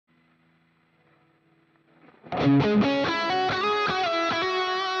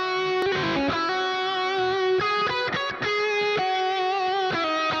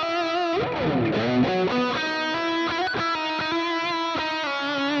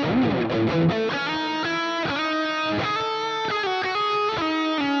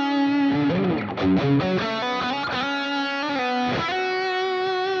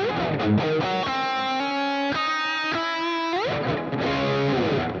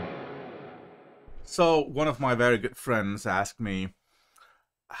So one of my very good friends asked me,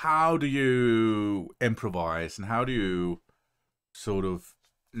 how do you improvise and how do you sort of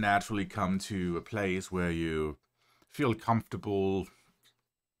naturally come to a place where you feel comfortable,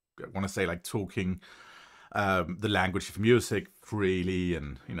 I want to say like talking the language of music freely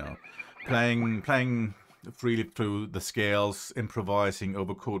and, you know, playing freely through the scales, improvising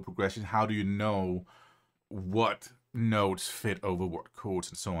over chord progression. How do you know what notes fit over what chords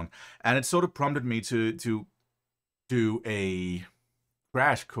and so on? And it sort of prompted me to do a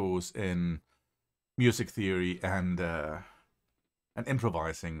crash course in music theory and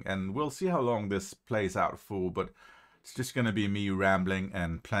improvising, and we'll see how long this plays out for, but it's just gonna be me rambling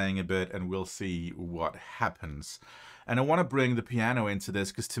and playing a bit, and we'll see what happens. And I want to bring the piano into this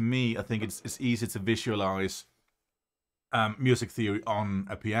because to me, I think it's easy to visualize music theory on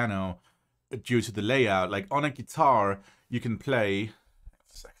a piano due to the layout. Like on a guitar, you can play.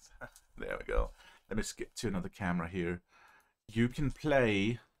 There we go. Let me skip to another camera here. You can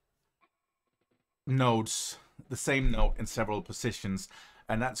play notes, the same note in several positions,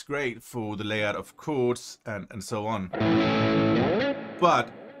 and that's great for the layout of chords and so on.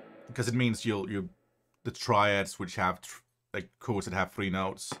 But because it means the triads, which have like chords that have 3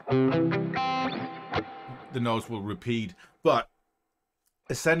 notes, the notes will repeat. But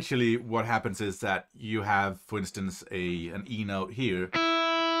essentially what happens is that you have, for instance, an E note here,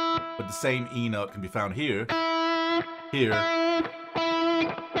 but the same E note can be found here, here.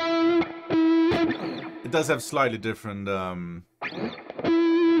 It does have slightly different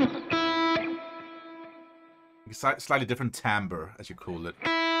slightly different timbre, as you call it.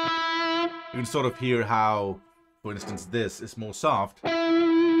 You can sort of hear how, for instance, this is more soft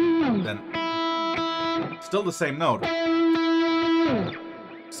than still the same note.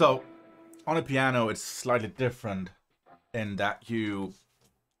 So on a piano, it's slightly different in that you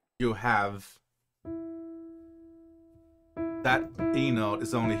have that E note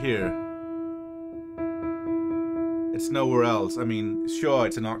is only here. It's nowhere else. I mean, sure,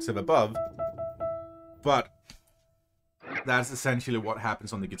 it's an octave above, but that's essentially what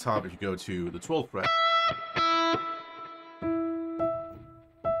happens on the guitar if you go to the 12th fret.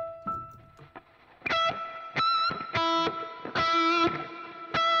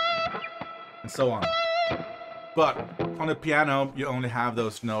 And so on. But on a piano, you only have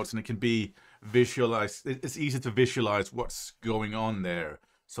those notes, and it can be visualized. It's easy to visualize what's going on there.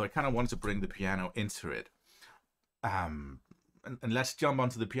 So I kind of wanted to bring the piano into it. And let's jump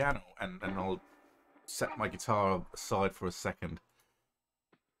onto the piano, and I'll set my guitar aside for a second.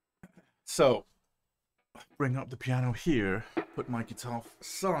 So bring up the piano here, put my guitar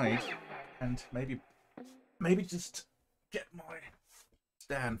aside, and maybe just get my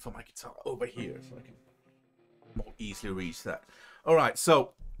stand for my guitar over here so I can more easily reach that. All right,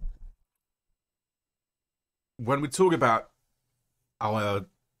 so when we talk about our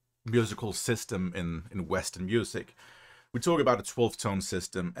musical system in Western music, we talk about a 12th tone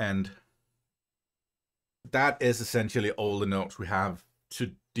system, and that is essentially all the notes we have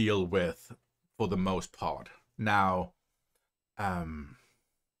to deal with for the most part. Now, let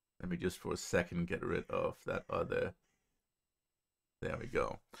me just for a second get rid of that other. There we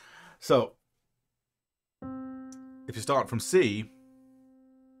go. So, if you start from C,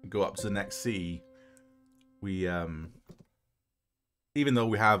 go up to the next C, we, even though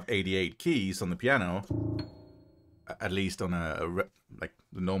we have 88 keys on the piano, at least on like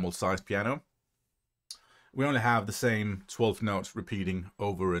the normal size piano, we only have the same 12 notes repeating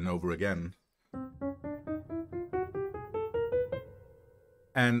over and over again.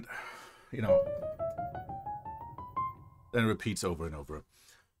 And, you know, then it repeats over and over.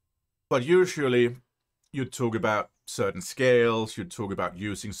 But usually, you talk about certain scales, you talk about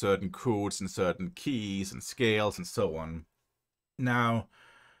using certain chords and certain keys and scales and so on. Now,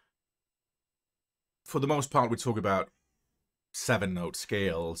 for the most part, we talk about 7-note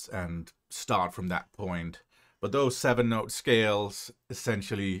scales and start from that point. But those 7-note scales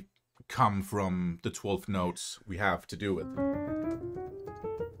essentially come from the 12 notes we have to do with.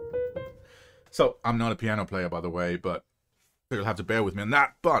 So, I'm not a piano player, by the way, but you'll have to bear with me on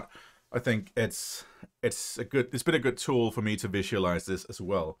that. But I think it's been a good tool for me to visualize this as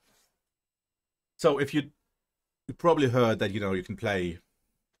well. So if you You probably heard that, you can play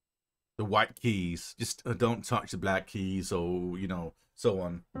the white keys, just don't touch the black keys, or, so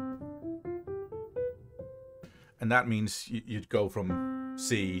on. And that means you'd go from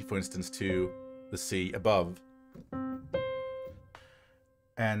C, for instance, to the C above.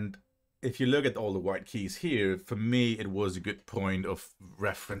 And if you look at all the white keys here, for me, it was a good point of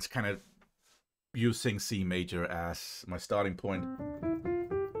reference, kind of using C major as my starting point.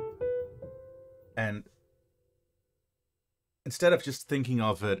 And instead of just thinking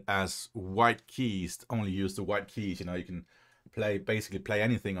of it as white keys, only use the white keys, you can basically play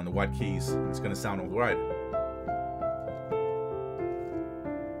anything on the white keys, and it's going to sound all right.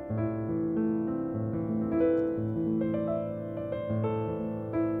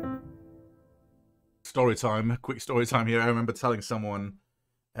 Quick story time here. I remember telling someone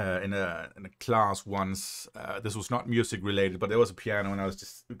in a class once, this was not music related, but there was a piano, and I was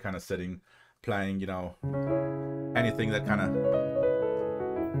just kind of sitting, playing, anything that kind of...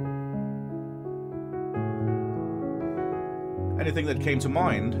 anything that came to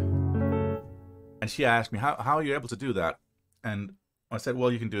mind. And she asked me, how are you able to do that? And I said,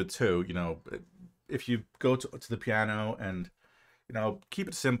 well, you can do it too, if you go to the piano and, keep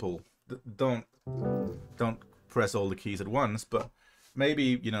it simple. Don't press all the keys at once, but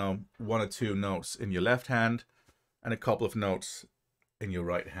maybe, 1 or 2 notes in your left hand and a couple of notes in your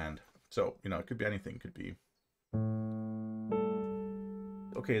right hand. So, it could be anything. It could be,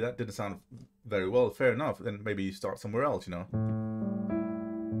 okay, that didn't sound very well, fair enough. Then maybe you start somewhere else,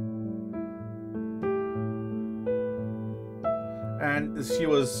 And she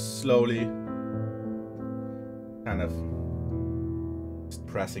was slowly kind of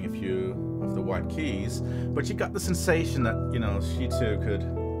pressing a few of the white keys, but you got the sensation that, she too could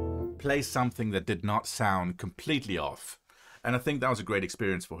play something that did not sound completely off. And I think that was a great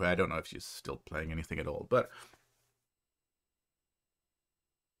experience for her. I don't know if she's still playing anything at all, but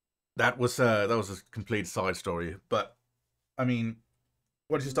that was a complete side story. But I mean,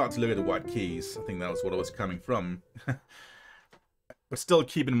 once you start to look at the white keys, I think that was what I was coming from. But still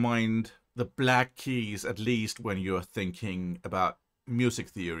keep in mind the black keys, at least when you're thinking about music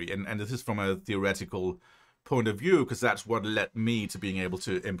theory, and this is from a theoretical point of view, because that's what led me to being able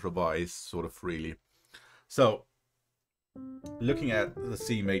to improvise sort of freely. So looking at the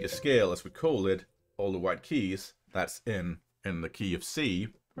C major scale, as we call it, all the white keys, that's in the key of C.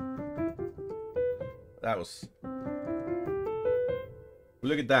 That was...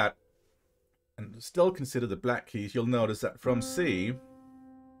 look at that, and still consider the black keys. You'll notice that from C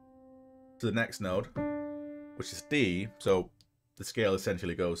to the next note, which is D, so the scale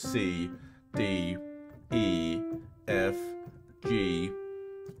essentially goes C, D, E, F, G,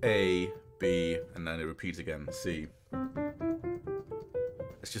 A, B, and then it repeats again, C.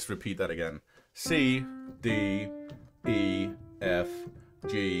 Let's just repeat that again. C, D, E, F,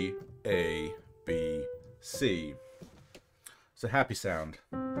 G, A, B, C. It's a happy sound.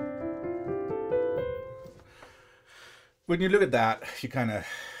 When you look at that, you kind of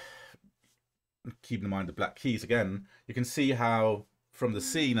keep in mind the black keys again. You can see how from the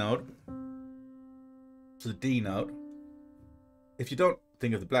C note to the D note, if you don't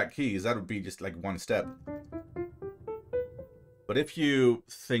think of the black keys, that would be just like one step. But if you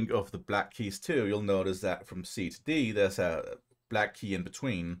think of the black keys too, you'll notice that from C to D, there's a black key in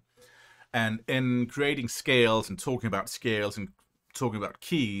between. And in creating scales and talking about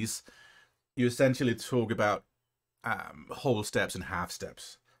keys, you essentially talk about whole steps and half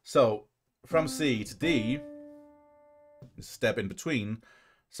steps. So from C to D, a step in between.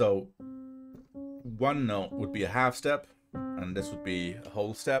 So one note would be a half step, and this would be a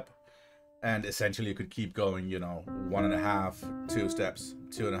whole step. And essentially you could keep going, 1.5, 2 steps,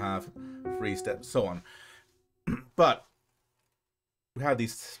 2.5, 3 steps, so on. But we have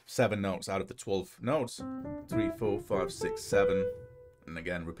these 7 notes out of the 12 notes. 3, 4, 5, 6, 7. And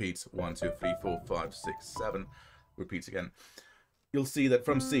again, repeats 1, 2, 3, 4, 5, 6, 7. Repeats again. You'll see that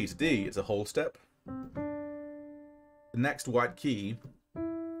from C to D, it's a whole step. The next white key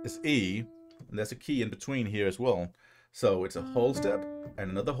is E, and there's a key in between here as well. So it's a whole step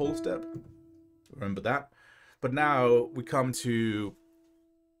and another whole step. Remember that. But now we come to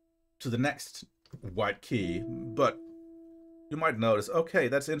the next white key. But you might notice, okay,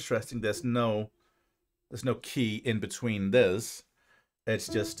 that's interesting. There's no key in between this. It's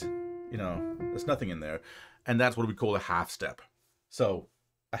just, there's nothing in there. And that's what we call a half step. So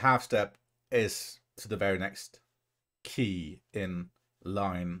a half step is to the very next key in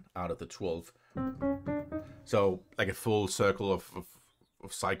line out of the 12. So like a full circle of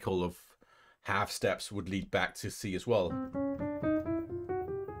cycle of half steps would lead back to C as well.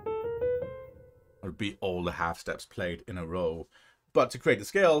 Or be all the half steps played in a row. But to create the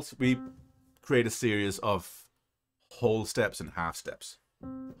scales, we create a series of whole steps and half steps.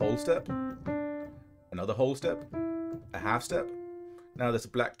 Whole step, another whole step, a half step. Now there's a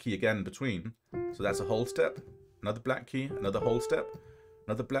black key again in between. So that's a whole step, another black key, another whole step,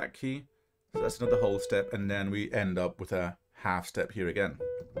 another black key. So that's another whole step, and then we end up with a half step here again.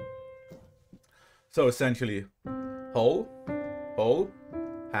 So essentially, whole, whole,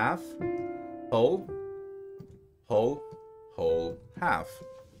 half, whole, whole, whole, half.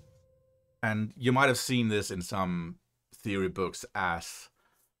 And you might have seen this in some theory books as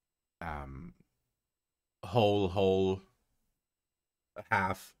whole, whole,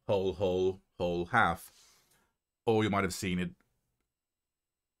 half, whole, whole, whole, half. Or you might have seen it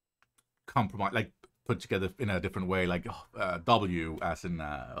compromise, like put together in a different way, like W as in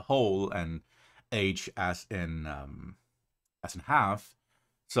whole and H as in half.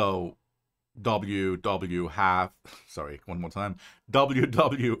 So W, W, half, sorry, one more time, W,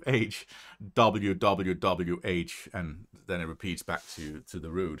 W, H, W, W, W, H, and then it repeats back to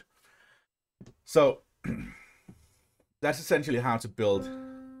the root. So that's essentially how to build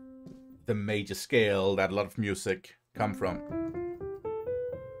the major scale that a lot of music come from.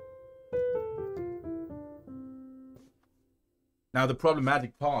 Now the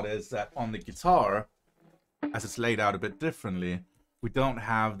problematic part is that on the guitar, as it's laid out a bit differently, we don't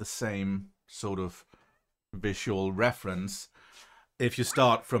have the same sort of visual reference. If you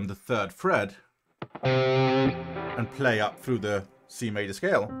start from the 3rd fret and play up through the C major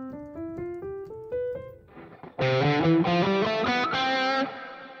scale,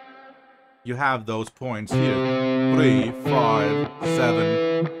 you have those points here, 3, 5,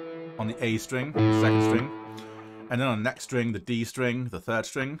 7 on the A string, 2nd string, and then on the next string, the D string, the 3rd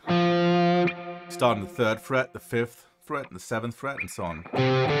string, starting the 3rd fret, the 5th fret, and the 7th fret, and so on.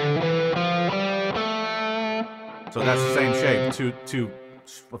 So that's the same shape, two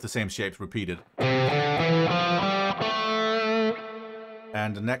of the same shapes repeated.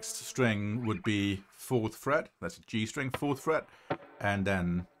 And the next string would be 4th fret, that's a G string, 4th fret, and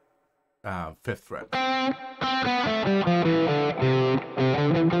then 5th fret.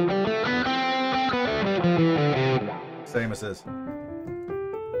 Same as this.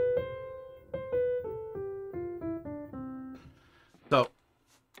 So,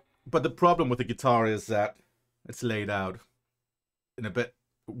 but the problem with the guitar is that it's laid out in a bit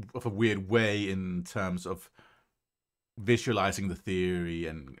of a weird way in terms of visualizing the theory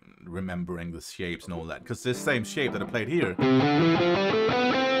and remembering the shapes and all that. Because this same shape that I played here,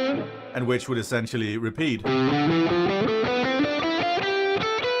 and which would essentially repeat,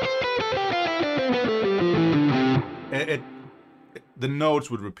 the notes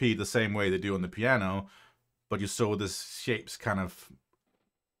would repeat the same way they do on the piano, but you saw the shapes kind of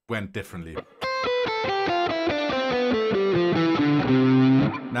went differently.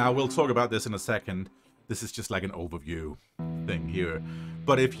 Now we'll talk about this in a second. This is just like an overview thing here.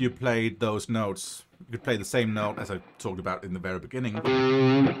 But if you played those notes, you could play the same note as I talked about in the very beginning. You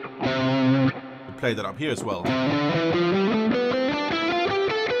play that up here as well.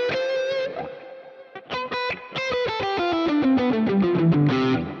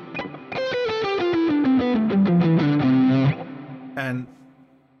 And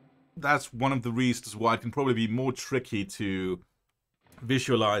that's one of the reasons why it can probably be more tricky to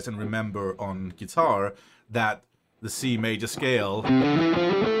visualize and remember on guitar, that the C major scale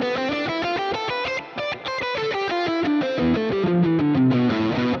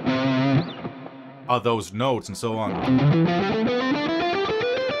are those notes and so on.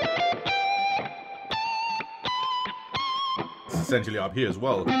 It's essentially up here as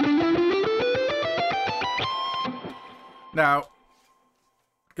well. Now,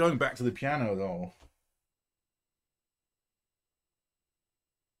 going back to the piano though,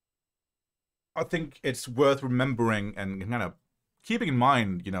 I think it's worth remembering and kind of keeping in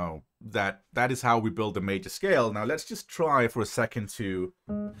mind, you know, that is how we build a major scale. Now let's just try for a second to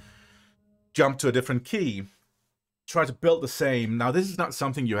jump to a different key, try to build the same. Now this is not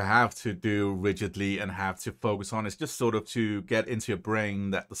something you have to do rigidly and have to focus on. It's just sort of to get into your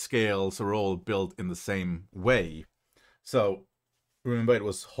brain that the scales are all built in the same way. So remember, it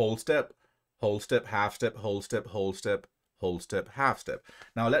was whole step, half step, whole step, whole step, whole step, half step.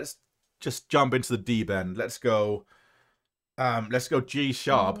 Now let's just jump into the D bend. Let's go G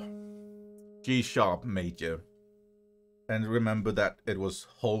sharp major. And remember that it was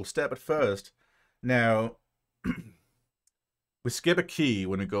whole step at first. Now we skip a key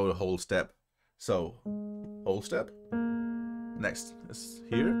when we go to whole step. So whole step. Next is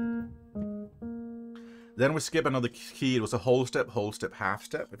here. Then we skip another key. It was a whole step, half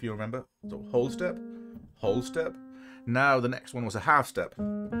step, if you remember. So whole step, whole step. Now the next one was a half step.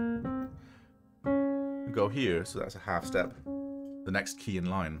 We go here, so that's a half step. The next key in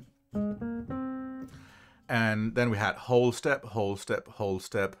line. And then we had whole step, whole step, whole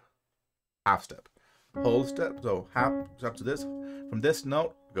step, half step. Whole step, so half up to this. From this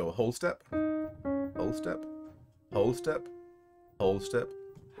note, go whole step, whole step, whole step, whole step,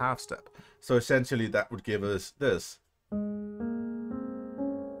 half step. So essentially that would give us this.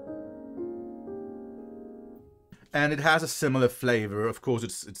 And it has a similar flavor. Of course,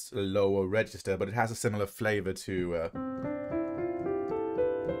 it's a lower register, but it has a similar flavor to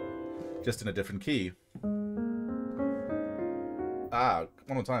just in a different key. Ah,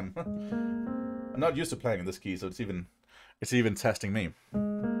 one more time. I'm not used to playing in this key, so it's even testing me.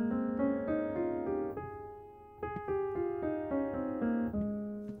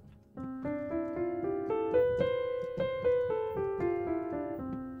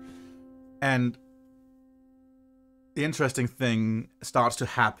 And the interesting thing starts to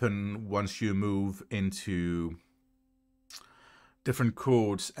happen once you move into different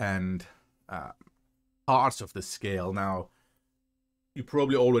chords and parts of the scale. Now, you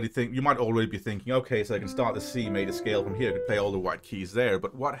might already be thinking, okay, so I can start the C major scale from here, I can play all the white keys there,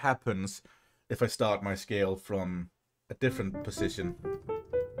 but what happens if I start my scale from a different position?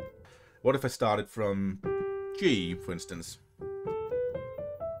 What if I started from G, for instance?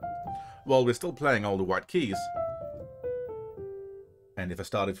 Well, we're still playing all the white keys. And if I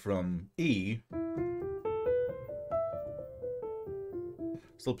started from E,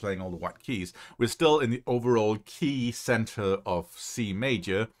 still playing all the white keys, we're still in the overall key center of C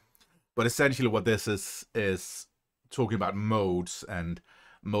major. But essentially what this is talking about modes and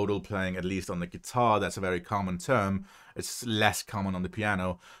modal playing, at least on the guitar. That's a very common term. It's less common on the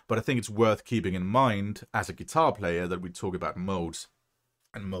piano. But I think it's worth keeping in mind as a guitar player that we talk about modes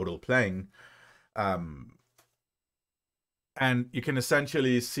and modal playing. And you can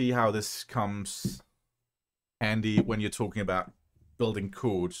essentially see how this comes handy when you're talking about building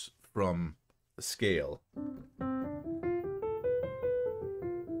chords from the scale.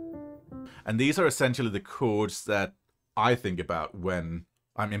 And these are essentially the chords that I think about when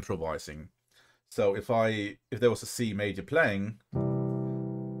I'm improvising. So if there was a C major playing,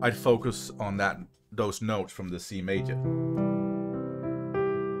 I'd focus on those notes from the C major.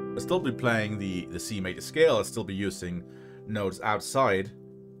 I'd still be playing the C major scale. I'd still be using notes outside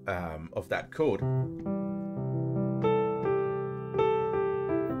of that chord.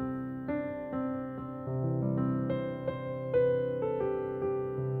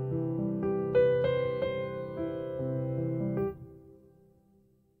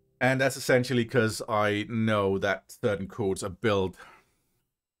 And that's essentially because I know that certain chords are built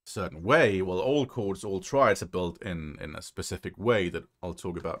a certain way. Well, all chords, all triads are built in a specific way that I'll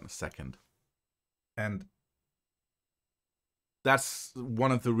talk about in a second. And that's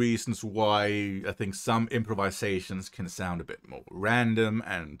one of the reasons why I think some improvisations can sound a bit more random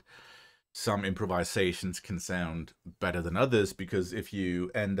and some improvisations can sound better than others, because if you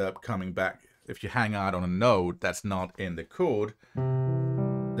end up coming back, if you hang out on a note that's not in the chord,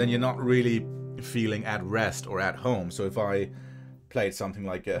 then you're not really feeling at rest or at home. So if I played something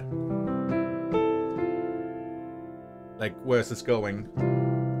like where's this going?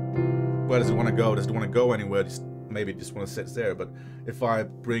 Where does it want to go? Does it want to go anywhere? Maybe it just want to sit there. But if I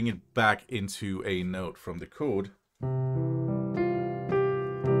bring it back into a note from the chord,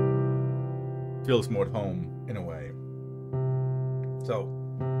 it feels more at home in a way. So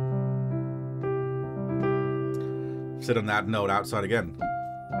sit on that note outside again.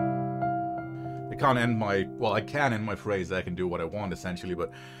 I can't end my, well, I can end my phrase. I can do what I want essentially,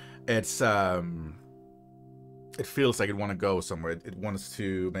 but it's it feels like it want to go somewhere. It wants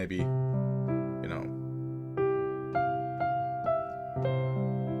to maybe, you know.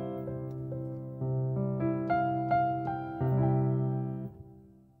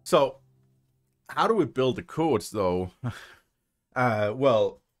 So how do we build the chords though?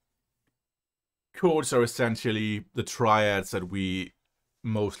 Well, chords are essentially the triads that we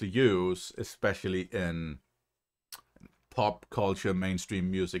mostly use, especially in pop culture,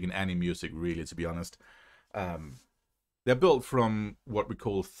 mainstream music, in any music really, to be honest. They're built from what we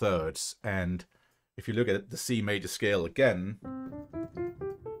call thirds, and if you look at the C major scale again,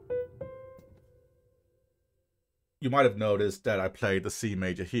 you might have noticed that I played the C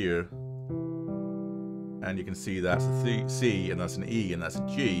major here, and you can see that's a C, and that's an E, and that's a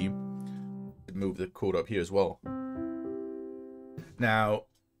G. Move the chord up here as well. Now,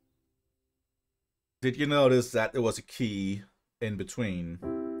 did you notice that there was a key in between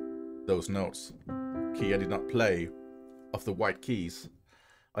those notes? key I did not play of the white keys.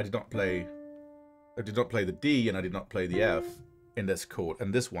 I did not play the D and I did not play the F in this chord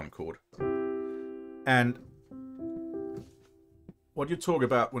and this one chord. And what you talk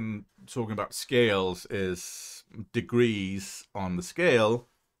about when talking about scales is degrees on the scale.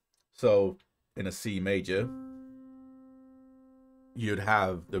 So in a C major, you'd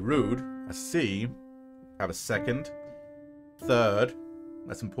have the root, a C, have a second, third,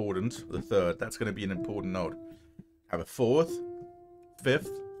 that's important, the third, that's going to be an important note. Have a fourth,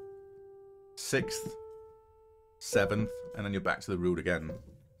 fifth, sixth, seventh, and then you're back to the root again.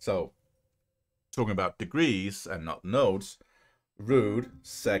 So, talking about degrees and not notes, root,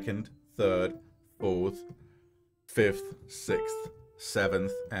 second, third, fourth, fifth, sixth,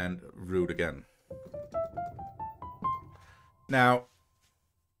 seventh, and root again. Now,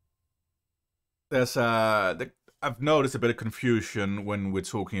 there's I've noticed a bit of confusion when we're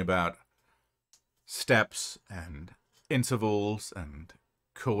talking about steps and intervals and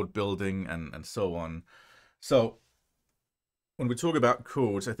chord building and so on. So when we talk about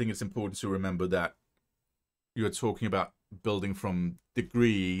chords, I think it's important to remember that you're talking about building from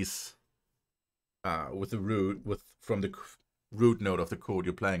degrees with the root, from the root note of the chord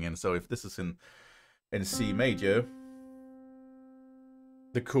you're playing in. So if this is in C major,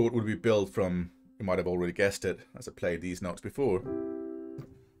 the chord would be built from, you might have already guessed it as I played these notes before,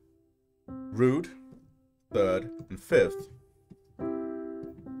 root, third, and fifth.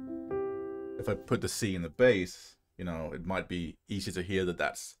 If I put the C in the bass, you know, it might be easy to hear that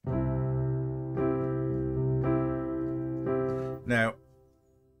that's. Now,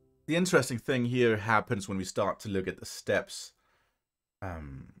 the interesting thing here happens when we start to look at the steps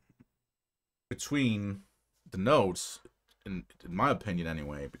between the notes, in my opinion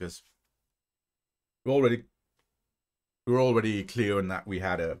anyway, because we're already clear in that we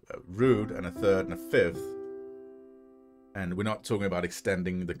had a root and a third and a fifth, and we're not talking about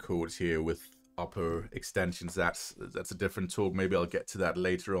extending the chords here with upper extensions. That's a different talk. Maybe I'll get to that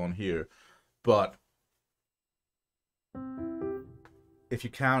later on here. But if you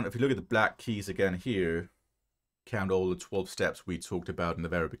look at the black keys again here, count all the 12 steps we talked about in the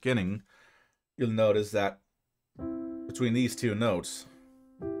very beginning, you'll notice that between these two notes,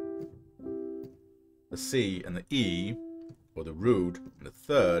 the C and the E, or the root and the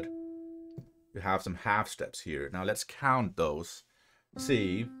third, you have some half steps here. Now let's count those.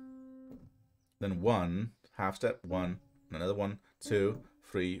 C, then 1, half step, 1, another 1, 2,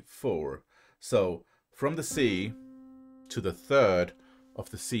 3, 4. So from the C to the third of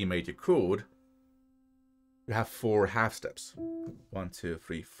the C major chord, you have 4 half steps. 1, 2,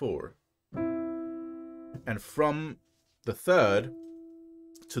 3, 4. And from the third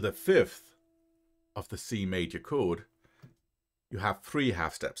to the fifth of the C major chord, you have 3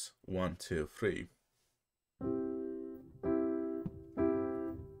 half steps. 1, 2, 3.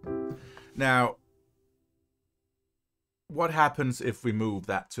 Now, what happens if we move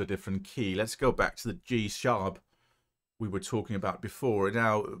that to a different key? Let's go back to the G sharp we were talking about before.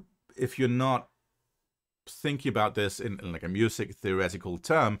 Now, if you're not thinking about this in like a music theoretical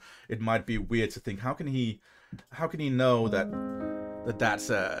term, it might be weird to think, how can he know that's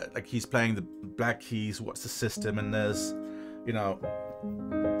like he's playing the black keys, what's the system, and there's, you know,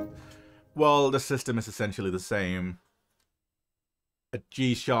 well, the system is essentially the same. A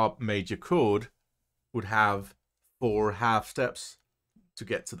G sharp major chord would have 4 half steps to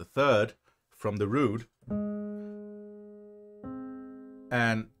get to the third from the root,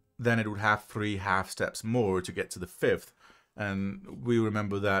 and then it would have 3 half steps more to get to the fifth. And we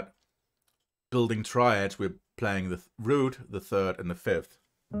remember that building triads, we're playing the root, the third, and the fifth.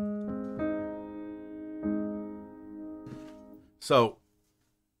 So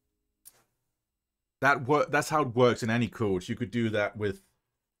that's how it works in any chords. You could do that with,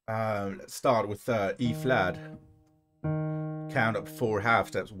 let's start with E flat. Count up 4 half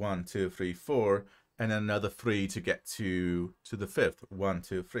steps, 1, 2, 3, 4, and then another 3 to get to the fifth. 1,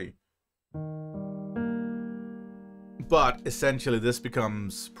 2, 3. But essentially this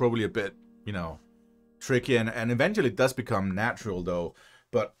becomes probably a bit, you know, tricky, and eventually it does become natural though.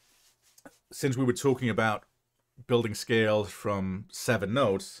 But since we were talking about building scales from 7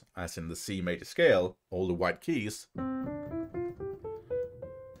 notes, as in the C major scale, all the white keys.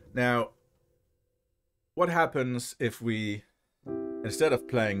 Now, what happens if we, instead of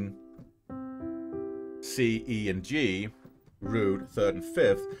playing C, E, and G, root, third, and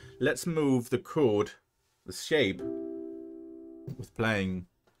fifth, let's move the chord, the shape, with playing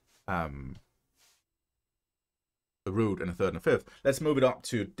the root and a third and a fifth. Let's move it up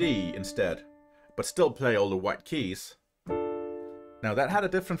to D instead, but still play all the white keys. Now that had a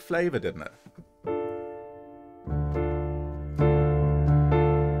different flavor, didn't it?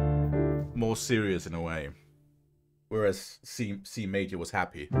 more serious in a way, whereas C major was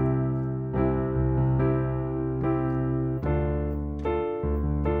happy.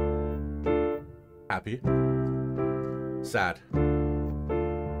 Happy, sad.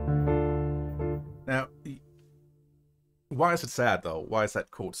 Now, why is it sad though? Why is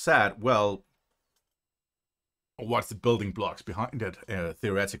that chord sad? Well, what's the building blocks behind it,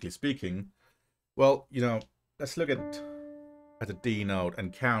 theoretically speaking? Well, you know, let's look at the D note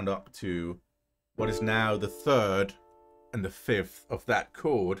and count up to what is now the third and the fifth of that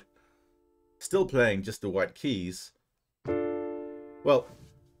chord, still playing just the white keys. Well,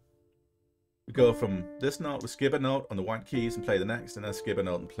 we go from this note, we skip a note on the white keys and play the next, and then skip a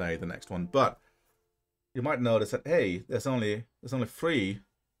note and play the next one. But you might notice that, hey, there's only 3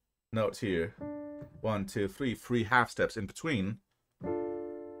 notes here. 1, 2, 3, 3 half steps in between.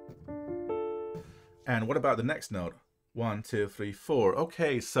 And what about the next note? 1, 2, 3, 4.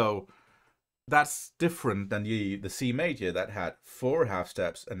 Okay, so that's different than the C major that had 4 half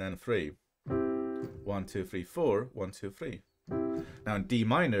steps and then 3. 1, 2, 3, 4, 1, 2, 3. Now in D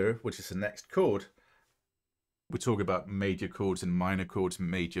minor, which is the next chord, we talk about major chords and minor chords,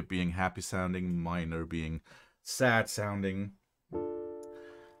 major being happy sounding, minor being sad sounding.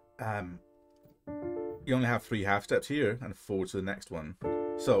 You only have 3 half steps here and 4 to the next one.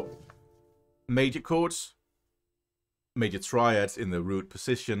 So major chords, major triads in the root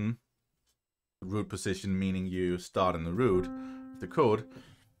position. Root position meaning you start in the root of the chord.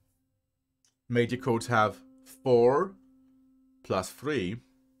 Major chords have 4 plus 3,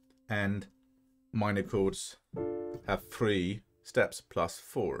 and minor chords have 3 steps plus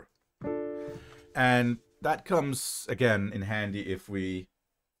 4. And that comes again in handy if we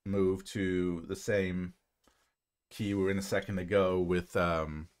move to the same key we were in a second ago with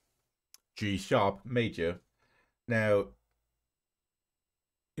G sharp major. Now,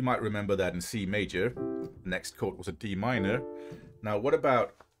 you might remember that in C major, the next chord was a D minor. Now, what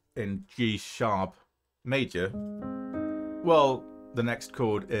about in G sharp major? Well, the next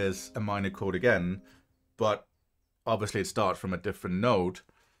chord is a minor chord again, but obviously it starts from a different note.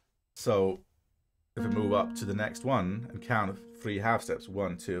 So if we move up to the next one and count 3 half steps,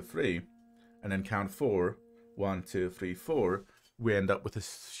 1, 2, 3, and then count 4, 1, 2, 3, 4, we end up with a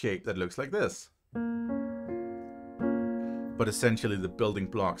shape that looks like this. But essentially the building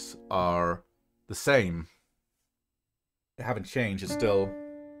blocks are the same. They haven't changed. It's still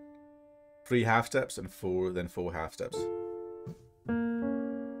 3 half steps and 4, then 4 half steps.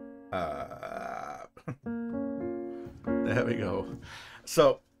 There we go.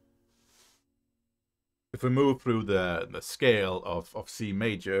 So if we move through the scale of C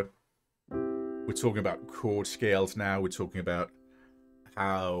major, we're talking about chord scales now. We're talking about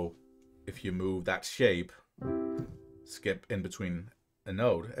how if you move that shape, skip in between a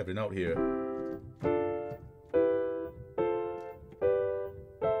note, every note here.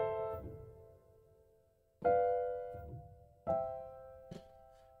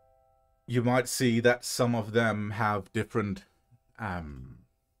 You might see that some of them have different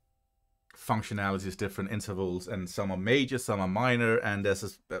functionalities, different intervals, and some are major, some are minor, and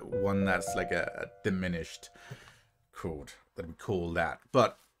there's one that's like a diminished chord that we call that.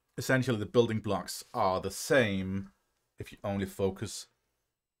 But essentially the building blocks are the same if you only focus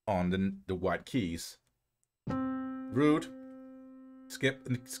on the white keys. Root, skip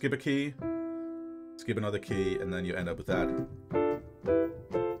a key, skip another key, and then you end up with that.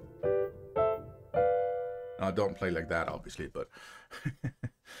 I don't play like that, obviously, but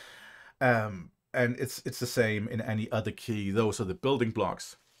and it's the same in any other key. Those are the building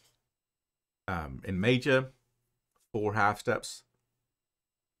blocks. In major, 4 half steps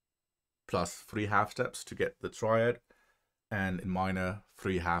plus 3 half steps to get the triad, and in minor,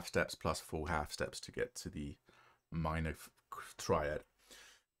 3 half steps plus 4 half steps to get to the minor triad.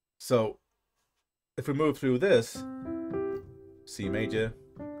 So if we move through this, C major,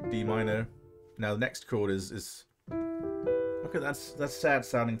 D minor. Now the next chord is okay, that's sad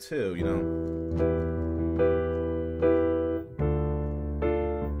sounding too, you know.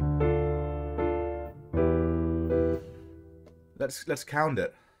 Let's count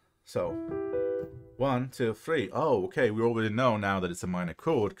it. So 1, 2, 3. Oh, okay, we already know now that it's a minor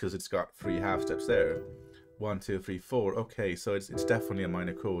chord because it's got 3 half steps there. 1, 2, 3, 4. Okay, so it's definitely a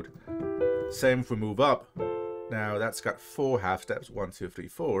minor chord. Same if we move up. Now that's got 4 half steps. 1, 2, 3,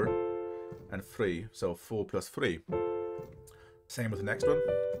 4. And 3, so 4 plus 3. Same with the next one.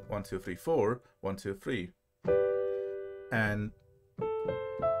 1, 2, 3, 4. 1, 2, 3. And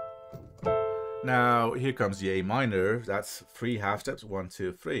now here comes the A minor. That's 3 half steps. 1,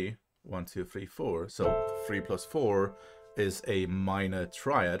 2, 3. 1, 2, 3, 4. So 3 plus 4 is a minor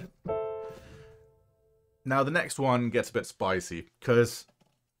triad. Now the next one gets a bit spicy, because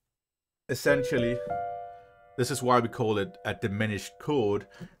essentially this is why we call it a diminished chord,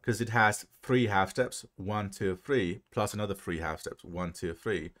 because it has 3 half steps, 1, 2, 3, plus another 3 half steps, 1, 2,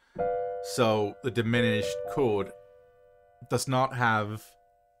 3. So the diminished chord does not have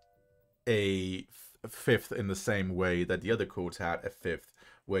a fifth in the same way that the other chords had a fifth,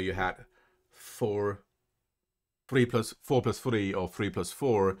 where you had 3 plus 4 plus 3 or 3 plus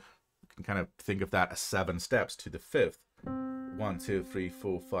 4. You can kind of think of that as 7 steps to the fifth. 1, 2, 3,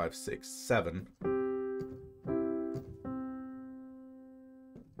 4, 5, 6, 7.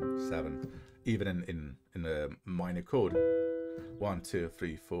 7. Even in a minor chord. 1, 2,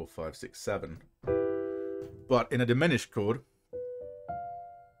 3, 4, 5, 6, 7. But in a diminished chord,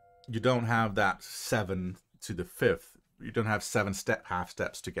 you don't have that 7 to the fifth. You don't have 7 half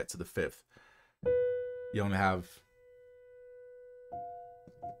steps to get to the fifth. You only have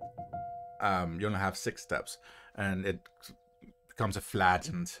 6 steps, and it becomes a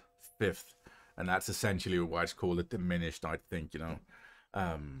flattened fifth, and that's essentially why it's called a diminished. I think,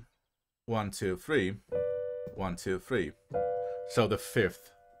 1, 2, 3, 1, 2, 3. So the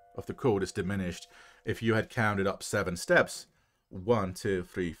fifth of the chord is diminished. If you had counted up 7 steps, 1, 2,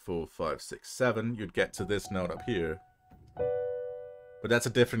 3, 4, 5, 6, 7, you'd get to this note up here. But that's a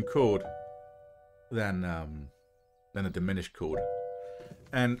different chord than a diminished chord.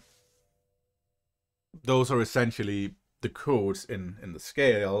 And those are essentially the chords in the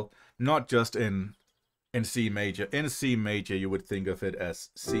scale, not just in C major. In C major, you would think of it as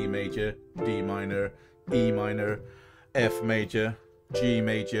C major, D minor, E minor, F major, G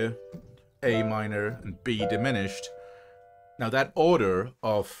major, A minor, and B diminished. Now that order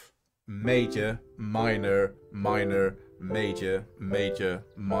of major, minor, minor, major, major,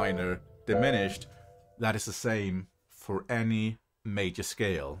 minor, diminished, that is the same for any major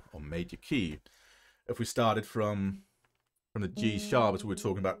scale or major key. If we started from the G sharp, as we were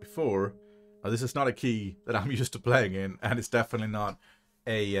talking about before, now this is not a key that I'm used to playing in, and it's definitely not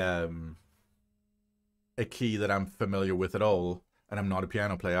a key that I'm familiar with at all, and I'm not a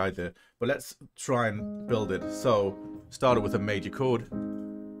piano player either. But let's try and build it. So, started with a major chord.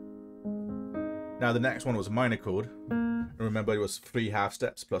 Now the next one was a minor chord. And remember, it was 3 half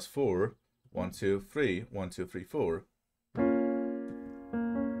steps plus 4. 1, 2, 3, 1, 2, 3, 4.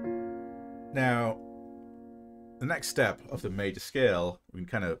 Now, the next step of the major scale, we can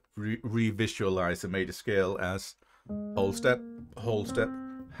kind of re-visualize the major scale as whole step,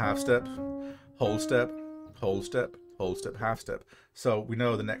 half step, whole step, whole step, whole step, half step. So we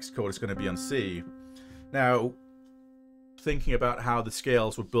know the next chord is going to be on C. Now, thinking about how the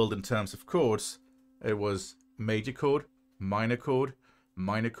scales were built in terms of chords, it was major chord, minor chord,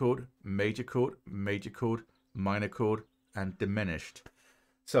 minor chord, major chord, major chord, minor chord, and diminished.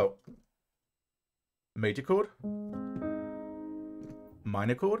 So, major chord,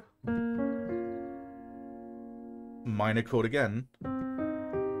 minor chord, minor chord again,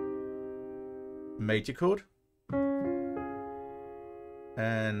 major chord,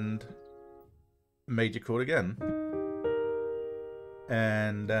 and major chord again.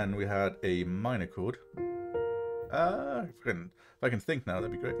 And then we had a minor chord. If I can think now,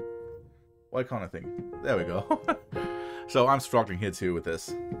 that'd be great. Why can't I think? There we go. So I'm struggling here too with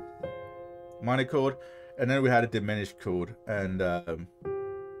this. Minor chord, and then we had a diminished chord, and there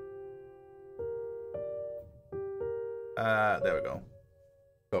we go.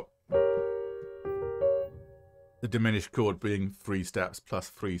 So the diminished chord being 3 steps plus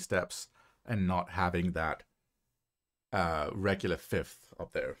 3 steps, and not having that regular fifth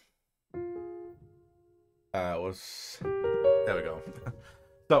up there. There we go.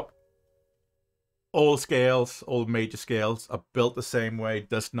 So all scales, all major scales are built the same way.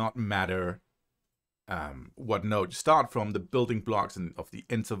 Does not matter what note you start from. The building blocks of the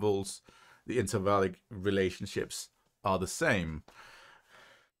intervals, the intervallic relationships are the same.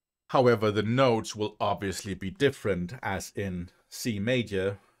 However, the notes will obviously be different, as in C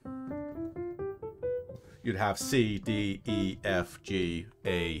major. You'd have C, D, E, F, G,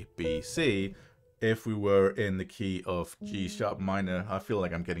 A, B, C. If we were in the key of G sharp minor, I feel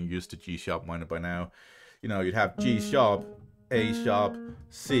like I'm getting used to G sharp minor by now. You'd have G sharp, A sharp,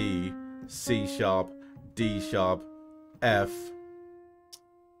 C, C sharp, D sharp, F,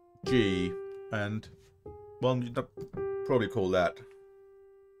 G, and, well, you'd probably call that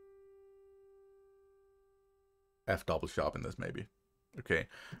F double sharp in this, maybe. Okay,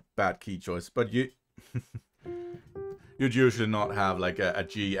 bad key choice, but you'd usually not have like a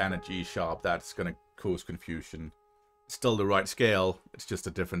G and a G sharp. That's going to cause confusion. It's still the right scale, it's just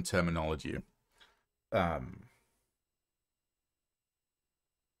a different terminology.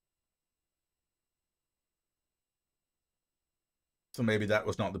 So maybe that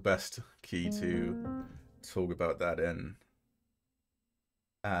was not the best key to talk about that in.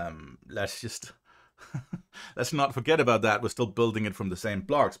 Let's just let's not forget about that. We're still building it from the same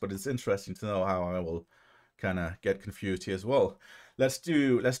blocks, but it's interesting to know how I will kind of get confused here as well. Let's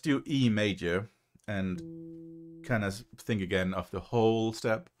do E major and kind of think again of the whole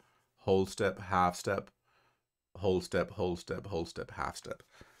step, half step, whole step, whole step, whole step, half step.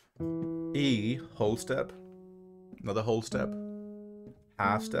 E, whole step, another whole step,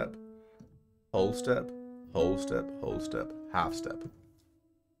 half step, whole step, whole step, whole step, half step.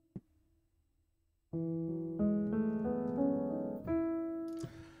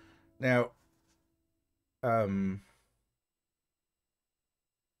 Now,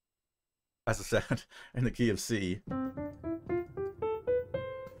 as I said, in the key of C,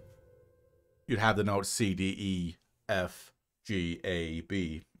 you'd have the notes C, D, E, F, G, A,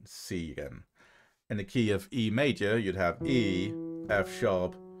 B, C again. In the key of E major, you'd have E, F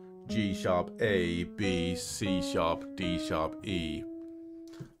sharp, G sharp, A, B, C sharp, D sharp, E.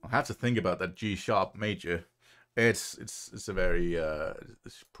 I'll have to think about that G sharp major. It's a very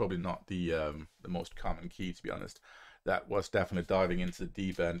it's probably not the most common key, to be honest. That was definitely diving into the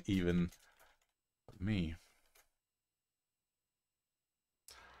deep end, even for me.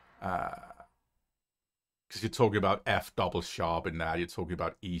 Because you're talking about F double sharp in that, you're talking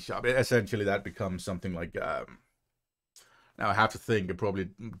about E sharp. Essentially, that becomes something like. Now I have to think. I probably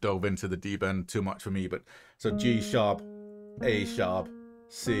dove into the deep end too much for me, but so G sharp, A sharp,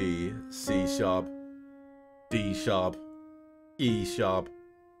 C, C sharp, D sharp, E sharp,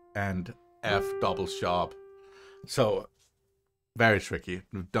 and F double sharp. So very tricky.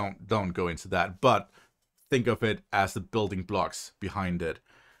 Don't go into that. But think of it as the building blocks behind it.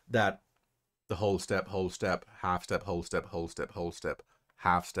 That the whole step, half step, whole step, whole step, whole step,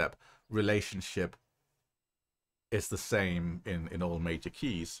 half step relationship is the same in all major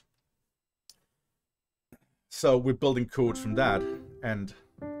keys. So we're building chords from that, and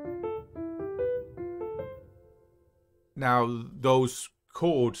now those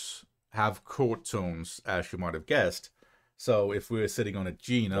chords have chord tones, as you might have guessed. So if we're sitting on a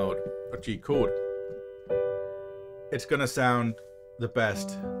G note, a G chord, it's gonna sound the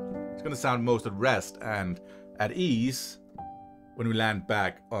best. It's gonna sound most at rest and at ease when we land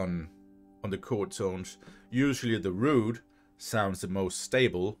back on the chord tones. Usually the root sounds the most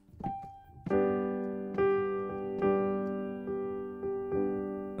stable.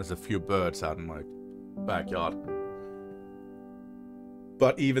 There's a few birds out in my backyard.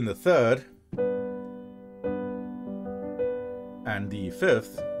 But even the third and the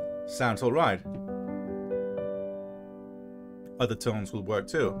fifth sounds all right. Other tones will work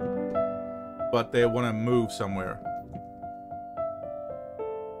too, but they want to move somewhere.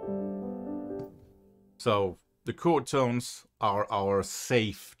 So the chord tones are our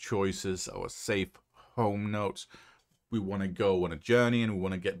safe choices, our safe home notes. We want to go on a journey and we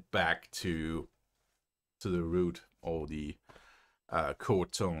want to get back to the root or the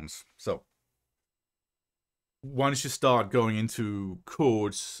chord tones. So once you start going into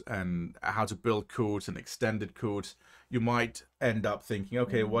chords and how to build chords and extended chords, you might end up thinking,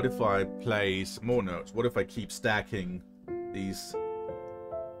 okay, what if I play some more notes? What if I keep stacking these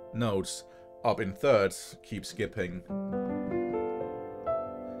notes up in thirds, keep skipping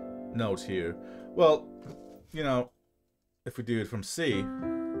notes here? Well, you know, if we do it from C,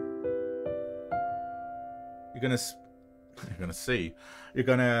 you're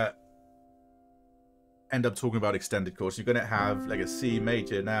gonna end up talking about extended chords. You're gonna have like a C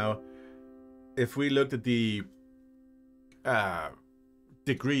major. Now, if we looked at the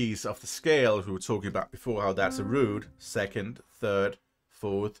degrees of the scale we were talking about before, how that's a root, second, third,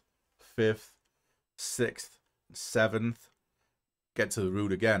 fourth, fifth, sixth, seventh, get to the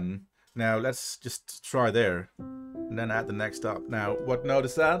root again. Now let's just try there and then add the next up. Now what note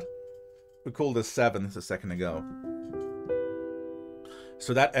is that? We called this seventh a second ago.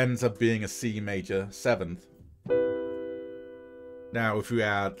 So that ends up being a C major seventh. Now if we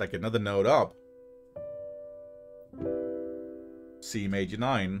add like another note up, C major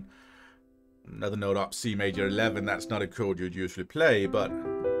 9, another note up, C major 11, that's not a chord you'd usually play, but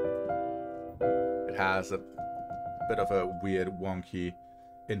it has a bit of a weird wonky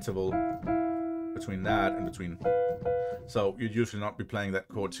interval between that and between, so you'd usually not be playing that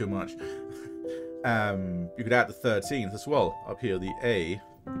chord too much. You could add the 13th as well, up here, the A.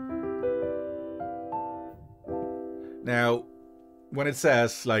 Now, when it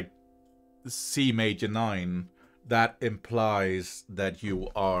says like C major 9, that implies that you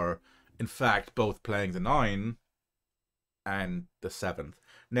are, in fact, both playing the 9 and the 7th.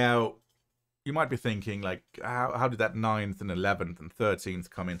 Now, you might be thinking, like, how did that 9th and 11th and 13th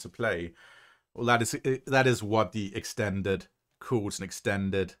come into play? Well, that is what the extended chords and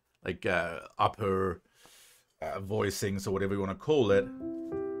extended, like, upper voicings or whatever you want to call it,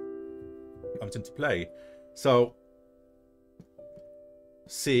 comes into play. So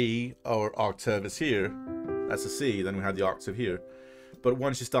C, our octave is here. That's a C. Then we have the octave here. But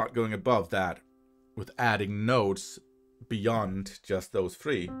once you start going above that, with adding notes beyond just those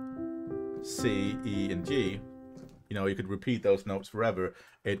three, C, E, and G, you know, you could repeat those notes forever.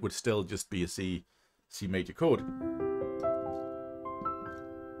 It would still just be a C major chord.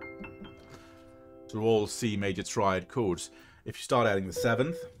 So all C major triad chords. If you start adding the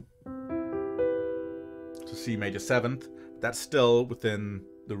 7th, so C major 7th, that's still within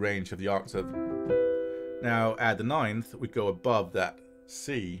the range of the octave. Now add the 9th, we go above that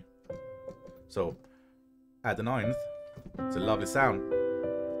C. So add the 9th, it's a lovely sound.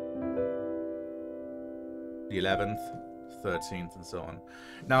 The 11th, 13th, and so on.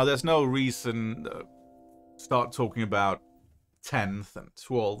 Now there's no reason to start talking about 10th and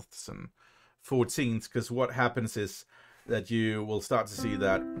 12ths and 14th, because what happens is that you will start to see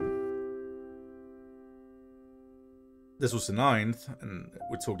that this was the 9th, and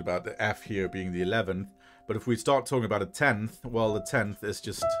we talked about the F here being the 11th. But if we start talking about a 10th, well, the 10th is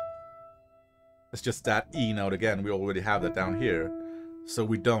just that E note again. We already have that down here, so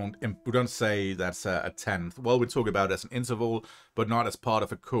we don't say that's a 10th. Well, we talk about it as an interval, but not as part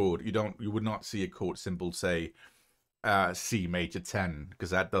of a chord. You would not see a chord symbol say C major 10,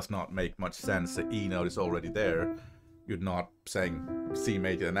 because that does not make much sense. The E note is already there. You're not saying C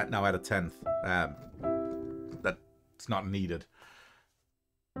major and now add a 10th. That's not needed.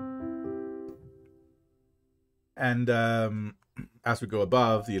 And as we go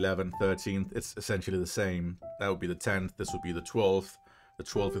above the 11th, 13th, it's essentially the same. That would be the 10th. This would be the 12th. The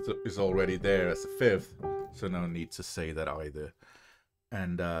 12th is already there as the 5th, so no need to say that either.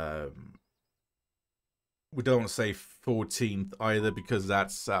 And we don't say 14th either, because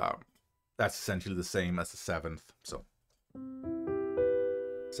that's essentially the same as the 7th. So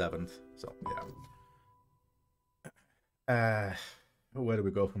 7th. So yeah. Where do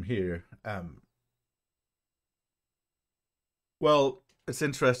we go from here? Well, it's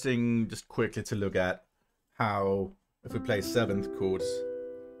interesting just quickly to look at how, if we play 7th chords,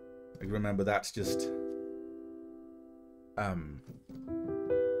 like, remember that's just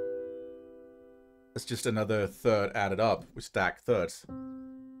it's just another third added up. We stack thirds.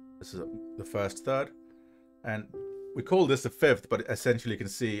 This is the first third, and we call this the 5th, but essentially you can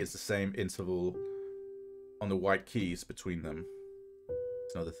see it's the same interval on the white keys between them.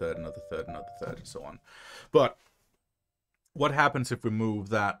 It's another third, another third, another third, and so on. But what happens if we move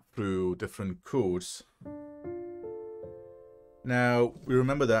that through different chords? Now, we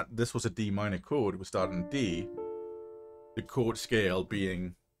remember that this was a D minor chord. We start in D. The chord scale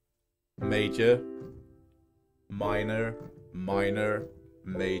being major, minor, minor,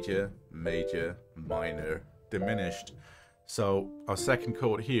 major, major, minor, diminished. So our second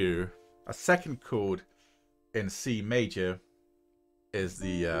chord here, a second chord in C major is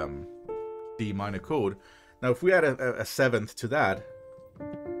the D minor chord. Now, if we add a 7th to that,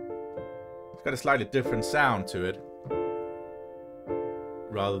 it's got a slightly different sound to it,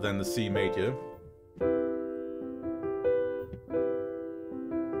 rather than the C major.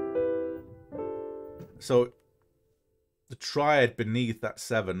 So the triad beneath that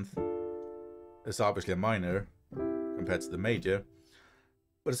 7th is obviously a minor compared to the major,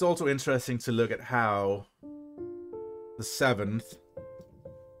 but it's also interesting to look at how the 7th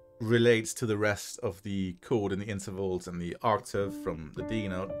relates to the rest of the chord and the intervals and the octave from the D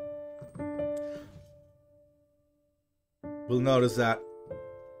note. We'll notice that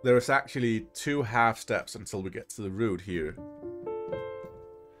there is actually 2 half steps until we get to the root here.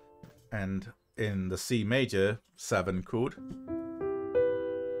 And in the C major 7 chord,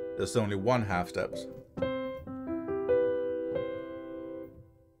 there's only 1 half step.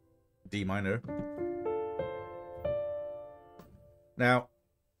 D minor. Now,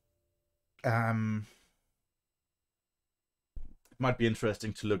 it might be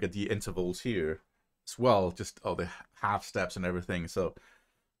interesting to look at the intervals here as well, just all the half steps and everything, so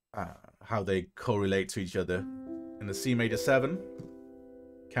how they correlate to each other. In the C major 7,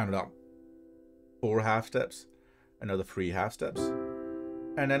 counted up 4 half steps, another 3 half steps,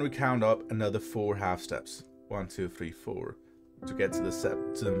 and then we count up another 4 half steps, 1, 2, 3, 4, to get to the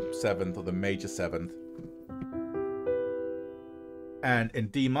 7th, or the major 7th. And in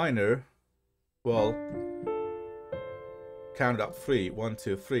D minor, well, counted up 3, 1,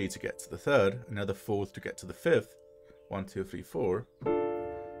 2, 3 to get to the 3rd, another 4th to get to the 5th, 1, 2, 3, 4.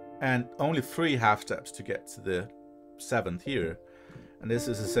 and only 3 half steps to get to the 7th here. And this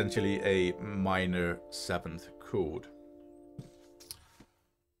is essentially a minor 7th chord.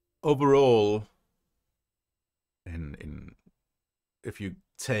 Overall, if you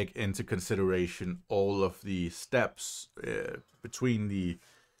take into consideration all of the steps between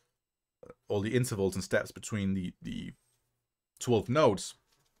all the intervals and steps between the 12 notes,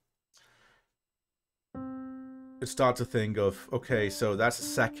 you start to think of, okay, so that's a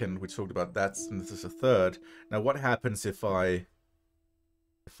second, we talked about that, and this is a third. Now what happens if I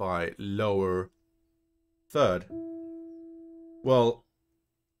lower third? Well,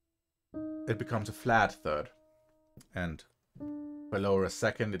 it becomes a flat third, and if I lower a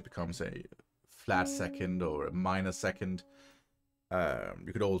second, it becomes a flat second or a minor second.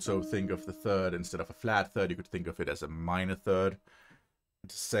 You could also think of the third, instead of a flat third, you could think of it as a minor third.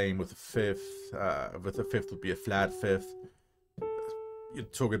 The same with the fifth. With the fifth would be a flat fifth. You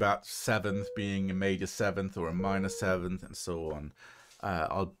talk about 7th being a major 7th or a minor 7th, and so on.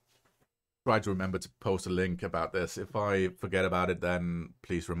 I'll try to remember to post a link about this. If I forget about it, then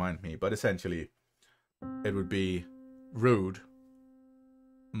please remind me. But essentially, it would be root,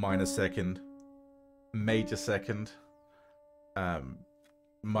 minor second, major second,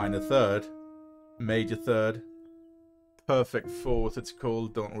 minor third, major third, perfect fourth, it's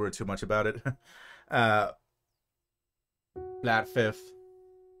called, don't worry too much about it, flat fifth,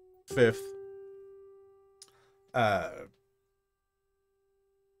 fifth,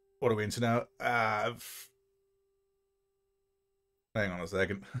 what are we into now? Hang on a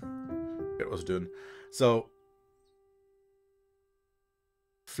second. Forget what I was doing. So,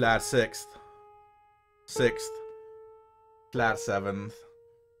 flat 6th, 6th, flat 7th,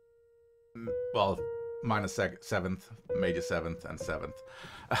 well, minor 7th, major 7th, and 7th.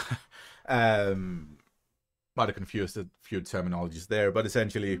 Might have confused a few terminologies there, but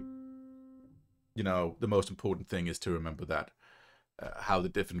essentially, you know, the most important thing is to remember that. How the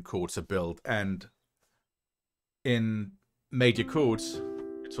different chords are built. And in major chords,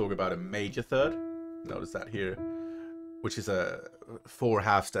 you talk about a major third. Notice that here, which is a 4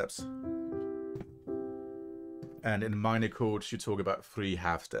 half steps. And in minor chords, you talk about 3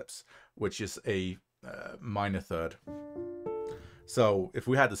 half steps, which is a minor third. So if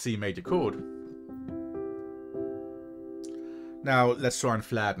we had the C major chord, now let's try and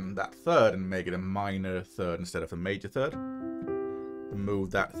flatten that third and make it a minor third instead of a major third.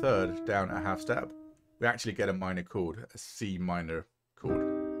 Move that third down a half step, we actually get a minor chord, a C minor chord.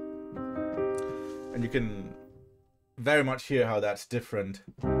 And you can very much hear how that's different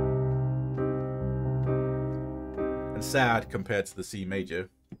and sad compared to the C major.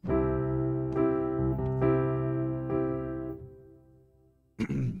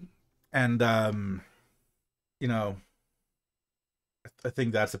 And you know, I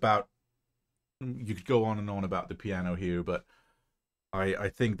think that's about, you could go on and on about the piano here, but I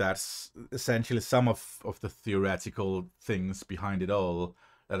think that's essentially some of the theoretical things behind it all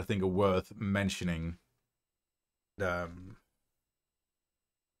that I think are worth mentioning. A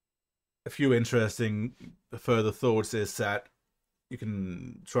few interesting further thoughts is that you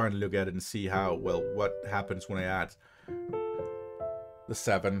can try and look at it and see how, well, what happens when I add the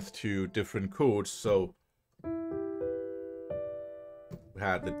 7th to different chords. So we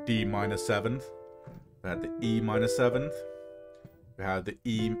had the D minor 7th, we had the E minor 7th, we have the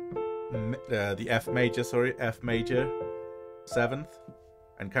the F major 7th,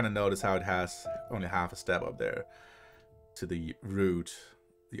 and kind of notice how it has only half a step up there to the root,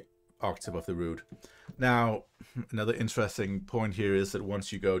 the octave of the root. Now, another interesting point here is that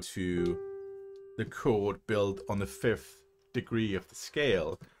once you go to the chord built on the 5th degree of the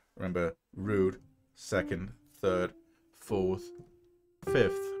scale, remember root, 2nd, 3rd, 4th,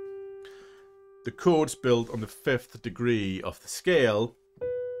 5th. The chords built on the 5th degree of the scale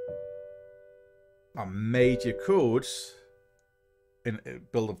are major chords,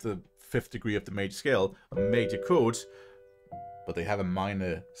 built of the 5th degree of the major scale, are major chords, but they have a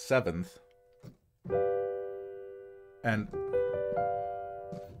minor 7th. And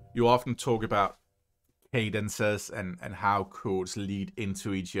you often talk about cadences and how chords lead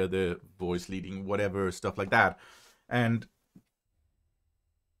into each other, voice leading, whatever, stuff like that. And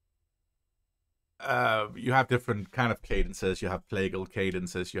you have different kind of cadences. You have plagal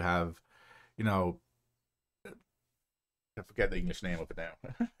cadences. You have, you know, I forget the English name of it now.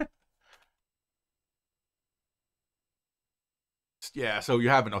 Yeah, so you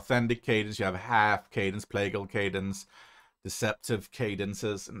have an authentic cadence, you have a half cadence, plagal cadence, deceptive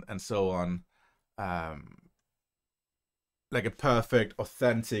cadences, and so on. Like a perfect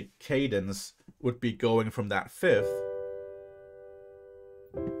authentic cadence would be going from that 5th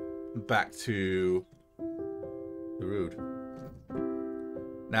back to the root.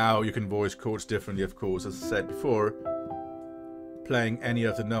 Now you can voice chords differently, of course, as I said before. Playing any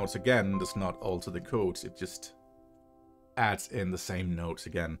of the notes again does not alter the chords, it just adds in the same notes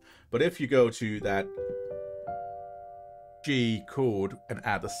again. But if you go to that G chord and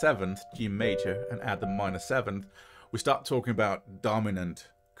add the 7th, G major, and add the minor 7th, we start talking about dominant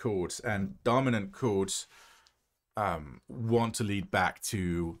chords. And dominant chords want to lead back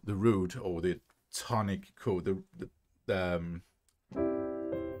to the root or the tonic chord, the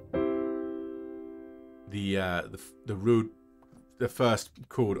root, the first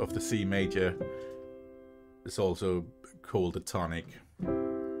chord of the C major is also called the tonic.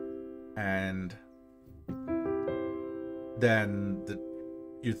 And then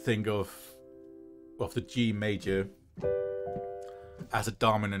you think of the G major as a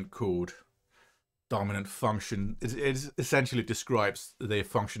dominant chord, dominant function. It essentially describes the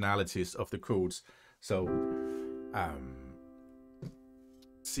functionalities of the chords. So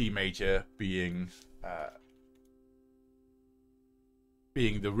C major being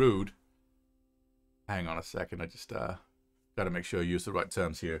the root. Hang on a second, I just got to make sure I use the right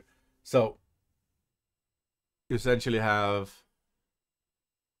terms here. So you essentially have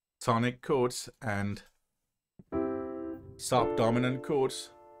tonic chords and subdominant chords,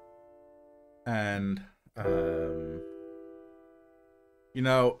 and you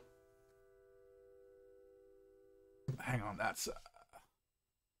know, hang on, that's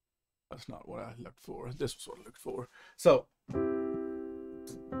not what I looked for. This was what I looked for. So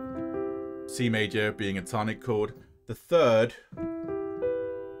C major being a tonic chord. The third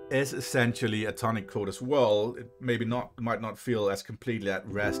is essentially a tonic chord as well. It might not feel as completely at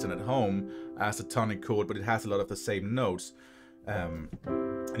rest and at home as a tonic chord, but it has a lot of the same notes. And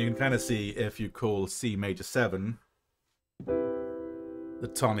you can kind of see if you call C major 7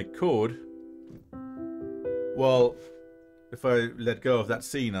 the tonic chord. Well, if I let go of that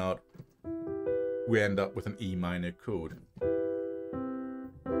C note, we end up with an E minor chord.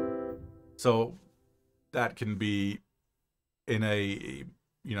 So that can be in a,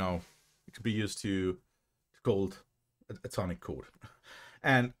 you know, it could be used to called a tonic chord.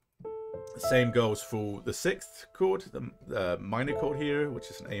 And the same goes for the 6th chord, the minor chord here,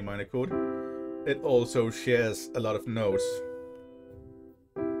 which is an A minor chord. It also shares a lot of notes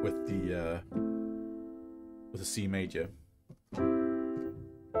with the C major.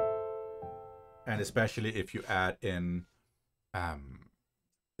 And especially if you add in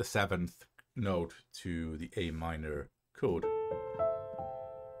the 7th note to the A minor chord.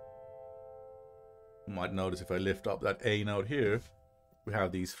 You might notice if I lift up that A note here, we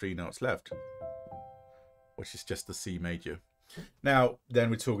have these 3 notes left, which is just the C major. Now, then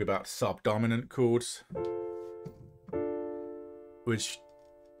we talk about subdominant chords, which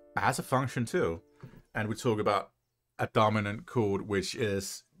has a function too. And we talk about a dominant chord, which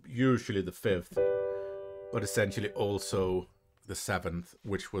is usually the 5th, but essentially also the 7th,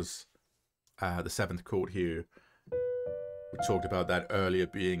 which was the 7th chord here. We talked about that earlier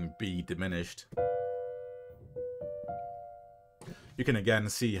being B diminished. You can again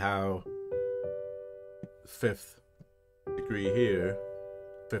see how the 5th degree here,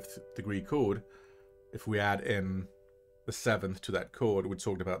 5th degree chord, if we add in the 7th to that chord, we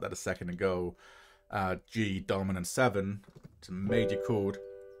talked about that a second ago, G dominant 7, it's a major chord,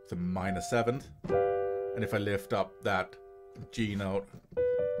 it's a minor 7th, and if I lift up that G note,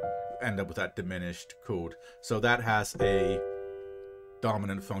 end up with that diminished chord. So that has a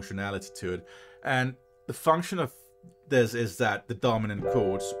dominant functionality to it, and the function of this is that the dominant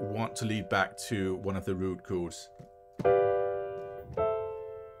chords want to lead back to one of the root chords.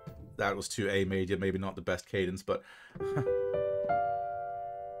 That was to A major, maybe not the best cadence, but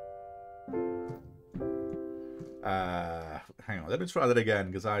hang on, let me try that again,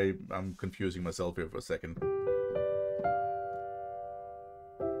 because I'm confusing myself here for a second.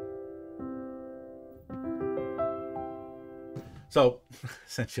 So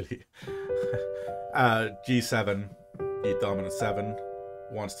essentially G7, G dominant 7,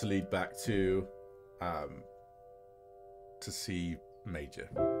 wants to lead back to C major.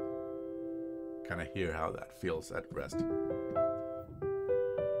 Kind of hear how that feels at rest.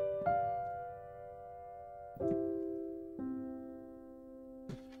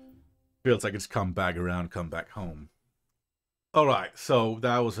 Feels like it's come back around, come back home. All right, so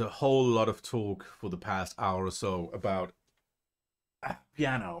that was a whole lot of talk for the past hour or so about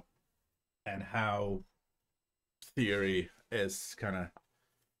piano and how theory is kind of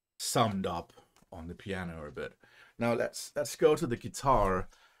summed up on the piano a bit. Now let's go to the guitar,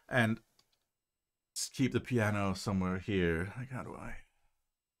 and let's keep the piano somewhere here. Like, how do I?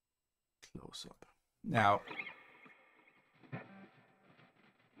 close up. Now,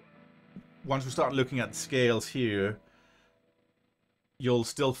 once we start looking at the scales here, you'll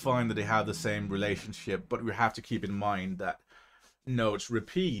still find that they have the same relationship, but we have to keep in mind that notes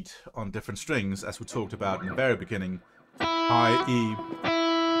repeat on different strings, as we talked about in the very beginning. High E.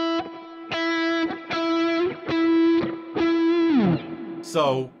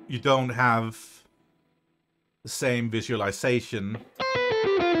 So you don't have the same visualization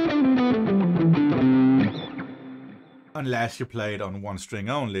unless you play it on one string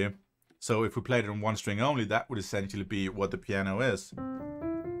only. So if we played it on one string only, that would essentially be what the piano is.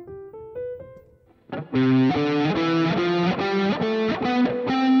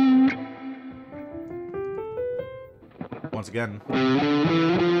 Once again.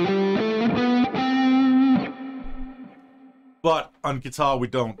 But on guitar we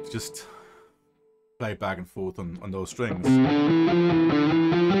don't just play back and forth on those strings.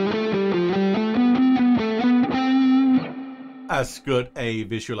 As good a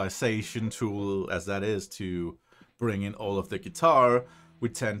visualization tool as that is to bring in all of the guitar, we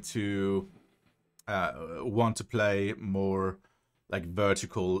tend to want to play more like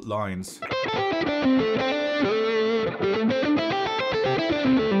vertical lines.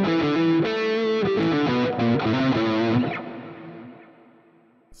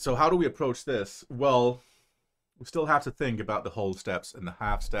 So how do we approach this? Well, we still have to think about the whole steps and the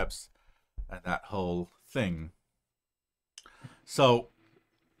half steps and that whole thing. So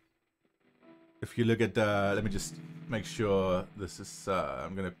if you look at let me just make sure this is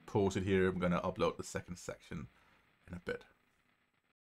I'm gonna pause it here. I'm gonna upload the second section in a bit.